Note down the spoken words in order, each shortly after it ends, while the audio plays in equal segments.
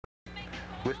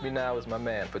With me now is my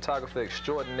man, photographer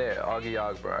extraordinaire, Oggi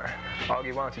Ogburn.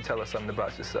 Oggi, why don't you tell us something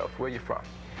about yourself? Where you from?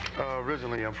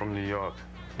 Originally, I'm from New York,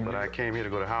 but I came here to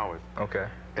go to Howard. Okay.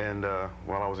 And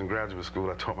while I was in graduate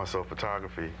school, I taught myself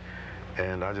photography,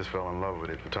 and I just fell in love with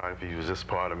it. Photography was just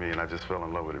part of me, and I just fell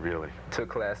in love with it, really. Took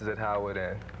classes at Howard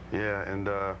and... Yeah, and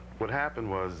what happened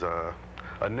was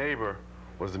a neighbor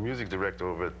was the music director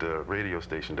over at the radio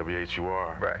station,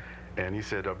 WHUR. Right. And he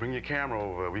said, bring your camera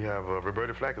over. We have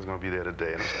Roberta Flack is going to be there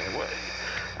today. And I'm saying, what?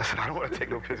 I said, I don't want to take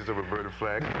no pictures of Roberta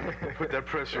Flack. Put that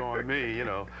pressure on me, you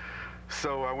know.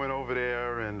 So I went over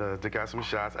there and they got some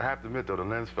shots. I have to admit, though, the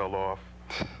lens fell off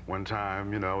one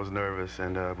time. You know, I was nervous,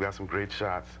 and we got some great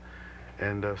shots.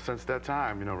 And since that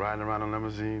time, you know, riding around in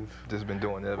limousines. Just been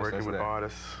doing it ever working since with then.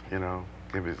 Artists, you know.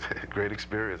 It was a great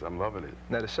experience. I'm loving it.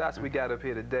 Now, the shots we got up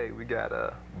here today, we got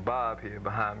Bob here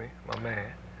behind me, my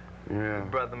man. Yeah.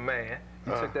 Brother man.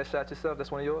 You took that shot yourself? That's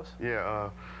one of yours? Yeah.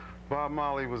 Bob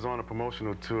Marley was on a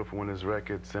promotional tour for one of his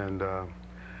records, and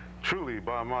truly,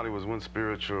 Bob Marley was one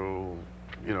spiritual,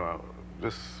 you know,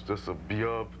 just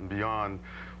above and beyond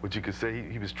what you could say.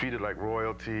 He was treated like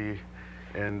royalty,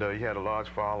 and he had a large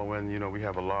following. You know, we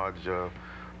have a large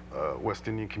West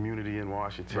Indian community in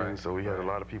Washington, so he had a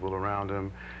lot of people around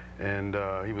him, and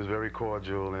he was very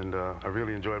cordial, and I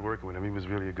really enjoyed working with him. He was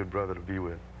really a good brother to be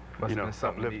with. Must you know, have been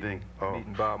something uplifting.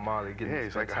 Meeting Bob Marley, getting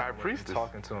he's like a high priestess.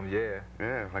 Talking to him, yeah.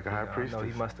 Yeah, like a high priestess. I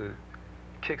know he must have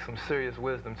kicked some serious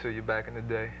wisdom to you back in the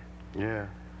day. Yeah.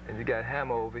 And you got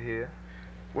Hammer over here.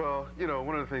 Well, you know,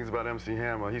 one of the things about MC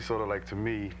Hammer, he sort of like, to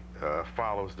me,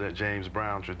 follows the James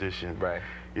Brown tradition. Right.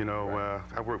 You know,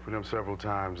 I worked with him several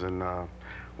times, and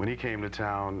when he came to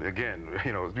town, again,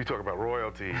 you know, we talk about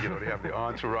royalty, you know, they have the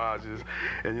entourages,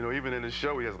 and, you know, even in the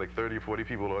show, he has like 30 or 40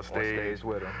 people on stage. On stage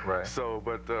with him, right. So,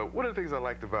 but one of the things I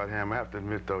liked about him, I have to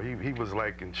admit, though, he was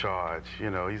like in charge.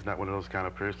 You know, he's not one of those kind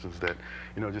of persons that,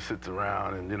 you know, just sits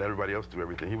around and, you know, everybody else do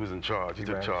everything. He was in charge. He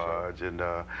took charge, and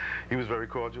he was very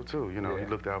cordial, too. You know, he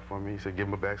looked out for me. He said, give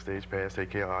him a backstage pass,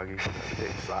 take care of Oggi.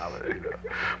 He's solid, you know.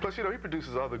 Plus, you know, he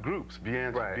produces other groups. B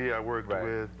I worked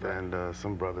with, and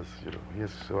some brothers, you know, he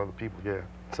has some other people, yeah.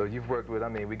 So you've worked with, I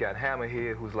mean, we got Hammer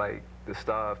here, who's like the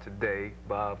star of today.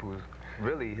 Bob, who's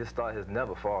really, his star has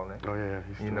never fallen. Oh, yeah,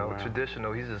 he's still around.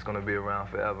 Traditional, he's just going to be around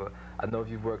forever. I know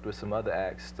you've worked with some other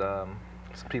acts,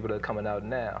 some people that are coming out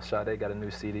now. Sade got a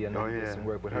new CD. I know you did some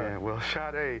work with her. Yeah, well,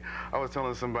 Sade, I was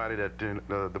telling somebody that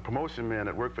the promotion man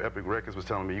that worked for Epic Records was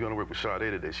telling me, you're going to work with Sade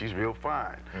today. She's real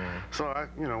fine. So,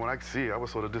 you know, when I see her, I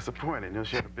was sort of disappointed. You know,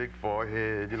 she had a big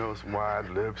forehead, you know, some wide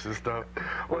lips and stuff.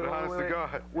 Well, honest to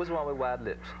God. What's wrong with wide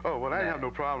lips? Oh, well, I didn't have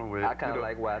no problem with it. I kind of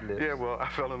like wide lips. Yeah, well, I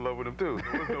fell in love with them, too.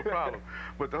 There was no problem.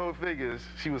 But the whole thing is,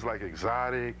 she was like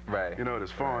exotic. Right. You know,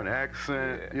 this foreign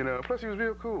accent, you know. Plus, she was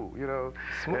real cool, you know.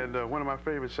 Smooth. And one of my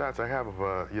favorite shots I have of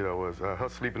her, you know, was her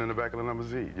sleeping in the back of the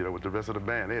limousine, you know, with the rest of the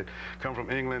band. They had come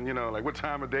from England, you know, like, what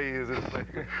time of day is it? It's like,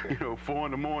 you know, 4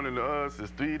 in the morning to us,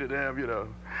 it's 3 to them, you know.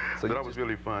 So that was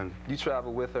really fun. You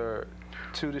travel with her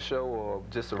to the show or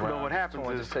just around? You know, what happens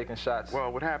is, just taking shots?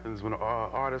 Well, what happens when an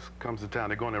artist comes to town,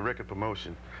 they go on their record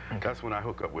promotion. That's when I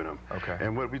hook up with them. Okay.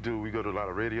 And what we do, we go to a lot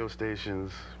of radio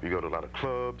stations, we go to a lot of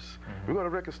clubs, we go to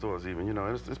record stores even, you know.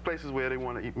 And it's places where they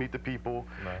want to meet the people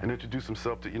and introduce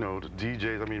themselves to, you know, the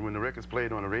DJs. I mean, when the record's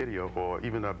played on the radio or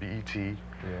even BET, you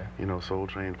know, Soul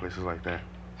Train, places like that.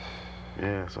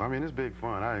 Yeah, so I mean, it's big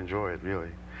fun. I enjoy it,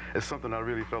 really. It's something I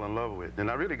really fell in love with,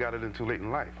 and I really got it into late in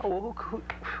life. Oh, well,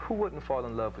 who wouldn't fall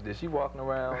in love with this? You walking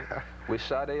around with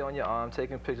Sade on your arm,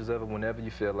 taking pictures of it whenever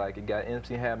you feel like it. Got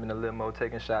MC Hammer in the limo,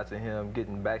 taking shots of him,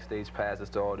 getting backstage passes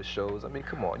to all the shows. I mean,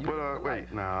 come on. But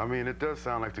wait, now, I mean, it does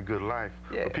sound like the good life.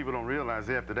 Yeah. But people don't realize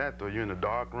after that, though, you're in the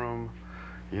dark room.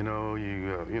 You know,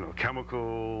 you know,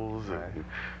 chemicals, and,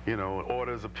 you know,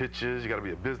 orders of pictures. You got to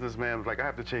be a businessman. Like, I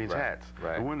have to change hats.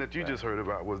 The one that you just heard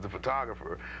about was the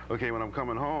photographer. Okay, when I'm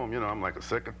coming home, you know, I'm like a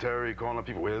secretary calling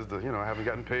people. Where's the, you know, I haven't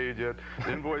gotten paid yet.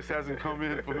 The invoice hasn't come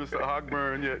in for Mr.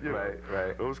 Ogburn yet. You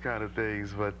know, those kind of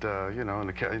things. But you know,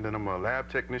 and then I'm a lab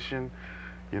technician.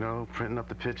 You know, printing up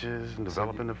the pictures and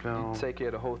developing the film. You take care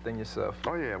of the whole thing yourself?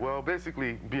 Oh, yeah. Well,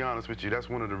 basically, be honest with you, that's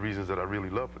one of the reasons that I really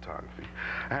love photography.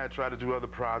 I had tried to do other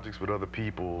projects with other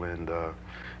people, and,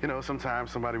 you know,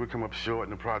 sometimes somebody would come up short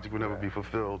and the project would never be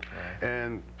fulfilled.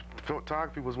 And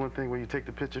photography was one thing where you take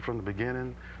the picture from the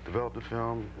beginning, develop the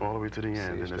film, all the way to the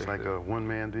end. And it's like a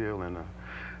one-man deal, and,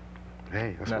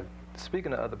 hey, that's now,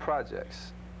 speaking of other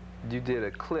projects, you did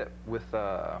a clip with,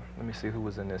 let me see who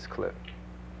was in this clip.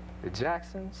 The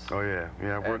Jacksons? Oh, yeah.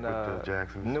 Yeah, I worked with the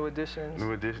Jacksons. New Editions?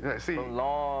 New Editions. Yeah, see, from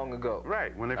long ago.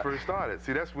 Right, when they first started.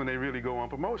 See, that's when they really go on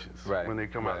promotions. When they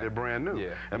come out, they're brand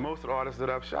new. And most of the artists that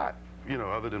I've shot, you know,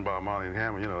 other than Bob Marley and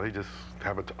Hammer, you know, they just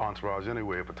have an entourage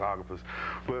anyway of photographers.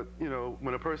 But, you know,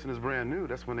 when a person is brand new,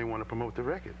 that's when they want to promote the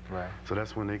record. Right. So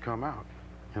that's when they come out,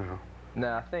 you know.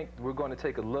 Now, I think we're going to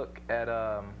take a look at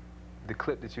the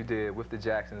clip that you did with the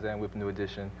Jacksons and with New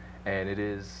Edition, and it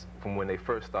is from when they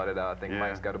first started out. I think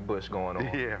Mike's got a bush going on.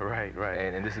 Yeah, right.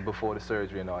 And this is before the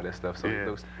surgery and all that stuff. So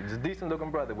he's a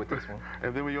decent-looking brother with this one.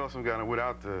 And then we also got him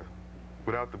without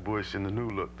the bush and the new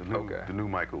look, the new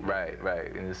Michael. Right.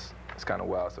 And it's kind of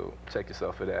wild. So check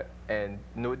yourself for that. And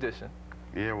New Edition.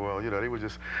 Yeah, well, you know, they were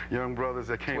just young brothers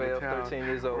that came to town. 13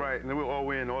 years old. Right, and they were all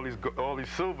wearing all these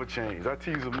silver chains. I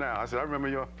tease them now. I said, I remember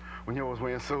y'all when y'all was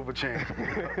wearing silver chains.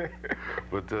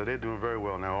 But they're doing very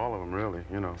well now, all of them, really.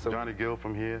 You know, so Johnny Gill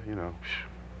from here, you know,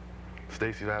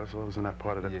 Stacy Lattisaw was in that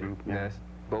part of that group. Yes,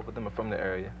 both of them are from the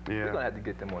area. Yeah. We're gonna have to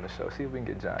get them on the show. See if we can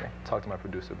get Johnny. Talk to my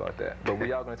producer about that. But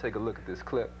we are gonna take a look at this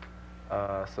clip.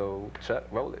 So Chuck,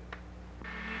 roll it.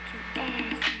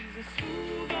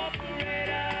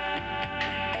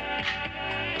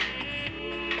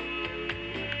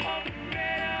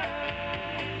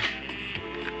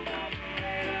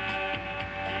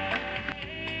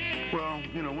 Well,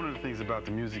 you know, one of the things about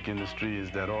the music industry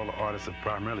is that all the artists are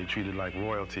primarily treated like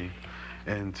royalty.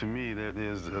 And to me,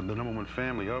 there's the #1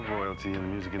 family of royalty in the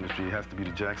music industry. It has to be the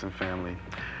Jackson family.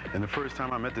 And the first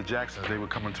time I met the Jacksons, they were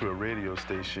coming to a radio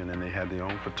station, and they had their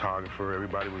own photographer.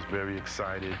 Everybody was very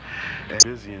excited and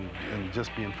busy, and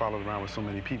just being followed around with so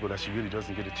many people that she really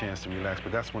doesn't get a chance to relax.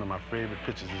 But that's one of my favorite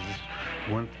pictures, is this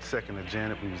 1 second of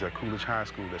Janet, who was at Coolidge High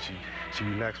School, that she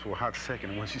relaxed for a hot second.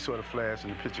 And when she saw the flash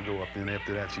and the picture go up, then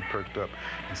after that, she perked up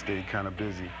and stayed kind of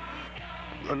busy.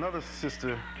 Another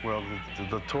sister, well,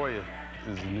 the Toya,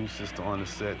 is a new sister on the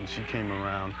set, and she came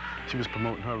around. She was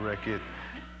promoting her record.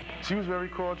 She was very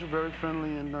cordial, very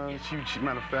friendly, and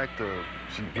matter of fact,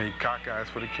 she made cockeyes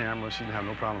for the camera. She didn't have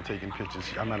no problem taking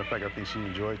pictures. Matter of fact, I think she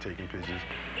enjoyed taking pictures.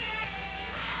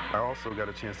 I also got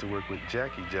a chance to work with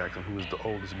Jackie Jackson, who was the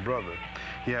oldest brother.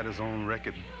 He had his own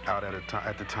record out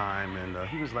at the time, and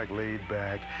he was like laid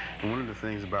back. And one of the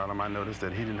things about him, I noticed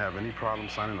that he didn't have any problem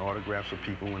signing autographs for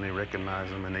people when they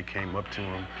recognized him and they came up to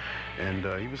him. And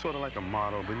he was sort of like a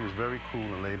model, but he was very cool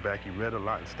and laid back. He read a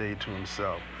lot and stayed to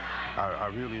himself. I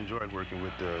really enjoyed working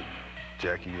with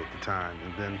Jackie at the time.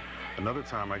 And then another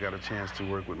time I got a chance to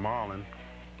work with Marlon.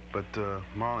 But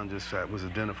Marlon was a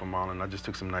dinner for Marlon. I just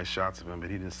took some nice shots of him, but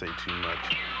he didn't say too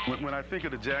much. When I think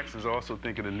of the Jacksons, I also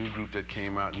think of the new group that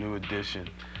came out, New Edition.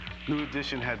 New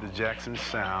Edition had the Jackson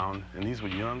sound, and these were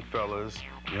young fellas,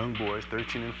 young boys,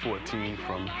 13 and 14,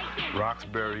 from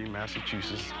Roxbury,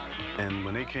 Massachusetts. And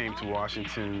when they came to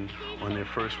Washington on their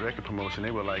first record promotion,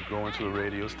 they were like going to a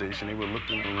radio station. They were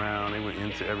looking around, they were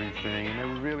into everything, and they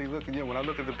were really looking. You know, when I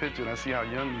look at the picture and I see how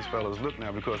young these fellows look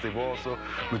now, because they've also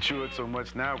matured so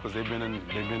much now, because they've been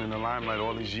in the limelight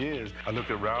all these years. I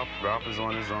look at Ralph. Ralph is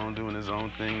on his own, doing his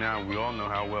own thing now. We all know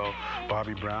how well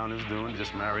Bobby Brown is doing,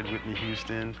 just married Whitney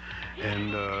Houston,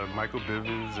 and Michael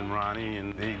Bivins and Ronnie,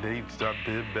 and they start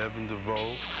Bev and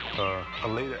DeVoe. A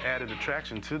later added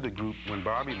attraction to the group when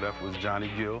Bobby left was Johnny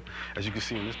Gill. As you can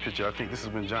see in this picture, I think this is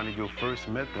when Johnny Gill first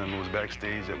met them. It was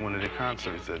backstage at one of their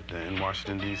concerts in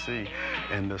Washington, D.C.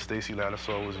 And Stacy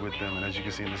Lattisaw was with them. And as you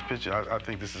can see in this picture, I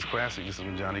think this is classic. This is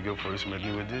when Johnny Gill first met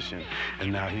New Edition.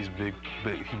 And now he's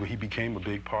he became a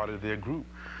big part of their group.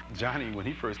 Johnny, when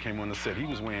he first came on the set, he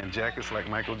was wearing jackets like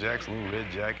Michael Jackson,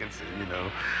 red jackets, you know,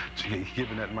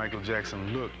 giving that Michael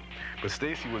Jackson look. But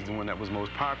Stacy was the one that was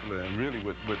most popular, and really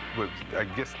what I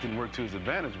guess didn't work to his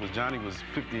advantage was Johnny was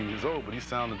 15 years old, but he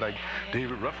sounded like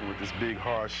David Ruffin with this big,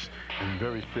 harsh, and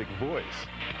very thick voice.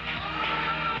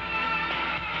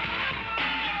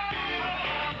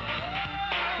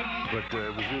 But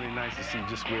it was really nice to see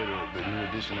just where the New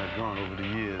Edition had gone over the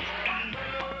years.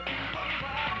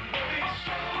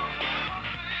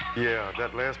 Yeah,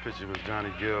 that last picture was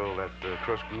Johnny Gill at the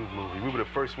Crush Groove movie. We were the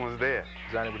first ones there.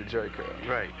 Johnny with the jerry curl.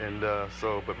 Right, and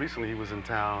but recently he was in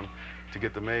town to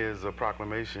get the mayor's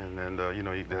proclamation, and you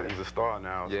know, he's a star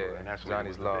now. Yeah, so, and that's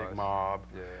Johnny's the big mob.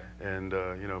 Yeah. And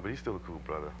you know, but he's still a cool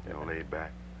brother, you know, laid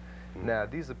back. Now,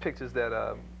 these are pictures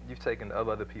that you've taken of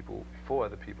other people, for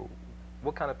other people.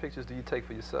 What kind of pictures do you take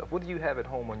for yourself? What do you have at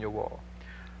home on your wall?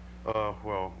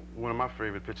 Well, one of my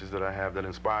favorite pictures that I have that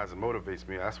inspires and motivates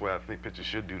me, that's what I think pictures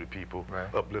should do to people,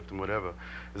 uplift them, whatever,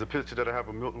 is a picture that I have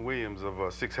of Milton Williams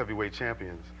of 6 heavyweight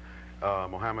champions.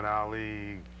 Muhammad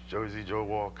Ali, Jersey Joe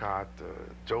Walcott,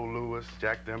 Joe Louis,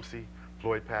 Jack Dempsey,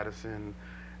 Floyd Patterson,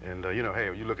 and you know,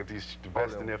 hey, you look at these the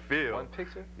best in their field. One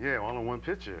picture? Yeah, all in one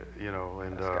picture, you know.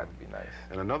 And that's got to be nice.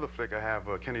 And another flick, I have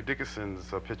Kenny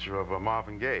Dickinson's picture of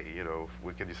Marvin Gaye. You know,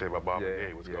 what can you say about Marvin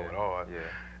Gaye? What's going on? Yeah.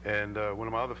 And one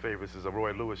of my other favorites is a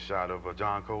Roy Lewis shot of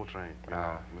John Coltrane, you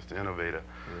know, Mr. Innovator.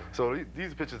 Yeah. So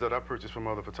these are pictures that I purchased from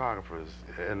other photographers.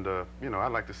 And, you know, I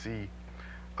like to see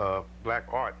black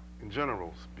art in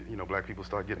general. You know, black people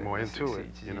start getting more into it,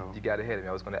 you know. You got ahead of me.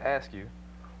 I was going to ask you,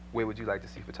 where would you like to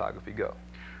see photography go?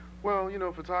 Well, you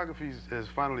know, photography is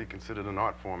finally considered an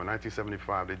art form. In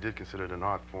 1975, they did consider it an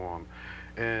art form.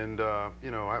 And,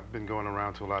 you know, I've been going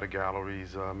around to a lot of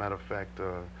galleries. Matter of fact,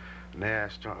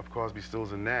 Nash, John Crosby,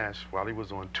 Stills and Nash, while he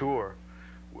was on tour,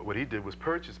 what he did was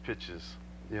purchase pictures,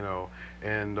 you know,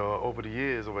 and over the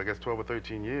years, over I guess 12 or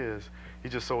 13 years, he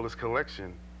just sold his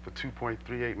collection for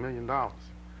 $2.38 million.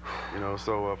 You know,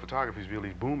 so photography is really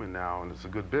booming now, and it's a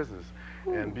good business.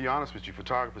 Ooh. And be honest with you,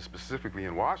 photographers specifically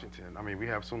in Washington, I mean, we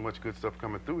have so much good stuff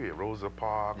coming through here. Rosa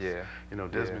Parks, you know,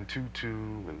 Desmond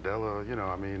Tutu, Mandela, you know,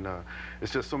 I mean,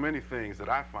 it's just so many things that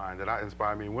I find that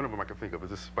inspire me. One of them I can think of is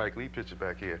this Spike Lee picture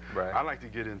back here. Right. I like to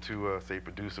get into, say,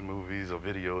 producer movies or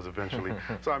videos eventually.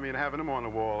 So, I mean, having them on the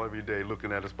wall every day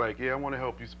looking at a Spike, I want to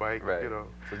help you, Spike, right. you know.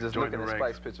 So just looking at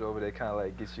Spike's picture over there kind of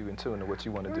like gets you in tune to what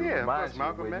you want to do. Yeah, reminds you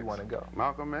Malcolm where X, you want to go.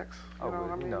 Malcolm X, you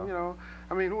know,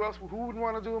 I mean, who else, who wouldn't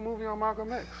want to do a movie on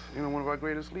Malcolm X? You know, one of our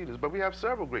greatest leaders. But we have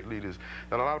several great leaders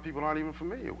that a lot of people aren't even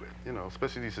familiar with, you know,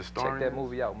 especially these historians. Check that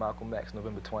movie out, Malcolm X,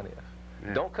 November 20th.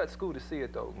 Yeah. Don't cut school to see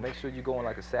it, though. Make sure you go on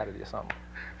like a Saturday or something.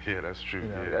 Yeah, that's true. You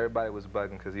know, everybody was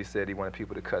bugging because he said he wanted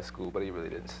people to cut school, but he really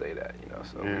didn't say that, you know.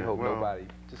 So we hope nobody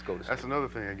just go to school. That's another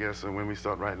thing, I guess, when we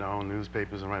start writing our own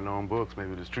newspapers and writing our own books,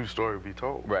 maybe this true story will be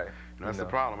told. Right. You know, that's the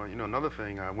problem. You know, another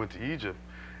thing, I went to Egypt,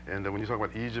 and when you talk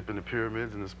about Egypt and the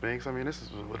pyramids and the Sphinx, I mean, this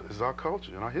is our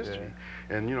culture and our history.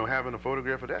 Yeah. And, you know, having a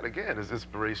photograph of that, again, is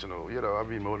inspirational. You know, I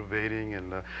mean, motivating.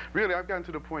 And really, I've gotten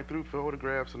to the point through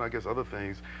photographs and I guess other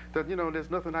things that, you know,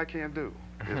 there's nothing I can't do.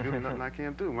 There's really nothing I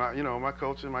can't do. You know, my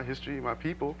culture, my history, my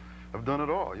people have done it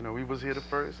all. You know, we was here the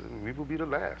first and we will be the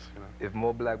last, you know. If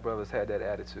more black brothers had that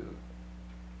attitude,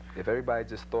 if everybody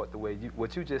just thought the way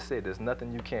what you just said, there's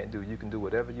nothing you can't do, you can do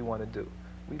whatever you want to do,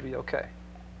 we'd be okay.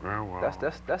 Yeah, well,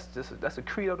 that's a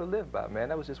credo to live by, man.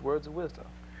 That was just words of wisdom.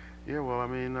 Yeah, well, I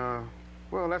mean,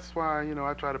 well, that's why, you know,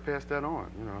 I try to pass that on,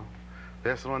 you know.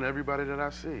 Pass it on to everybody that I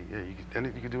see. Yeah, you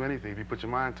can do anything if you put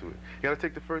your mind to it. You got to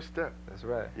take the first step. That's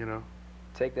right. You know?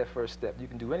 Take that first step. You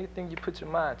can do anything you put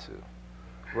your mind to.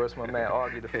 Where's my man,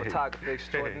 Oggi, the photographer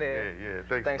extraordinaire.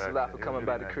 Yeah, Thanks a lot for coming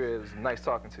by the crib. It was nice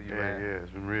talking to you, man. Yeah, it's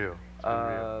been real.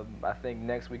 I think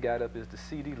next we got up is the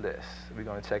CD list. We're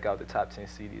going to check out the top 10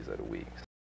 CDs of the week.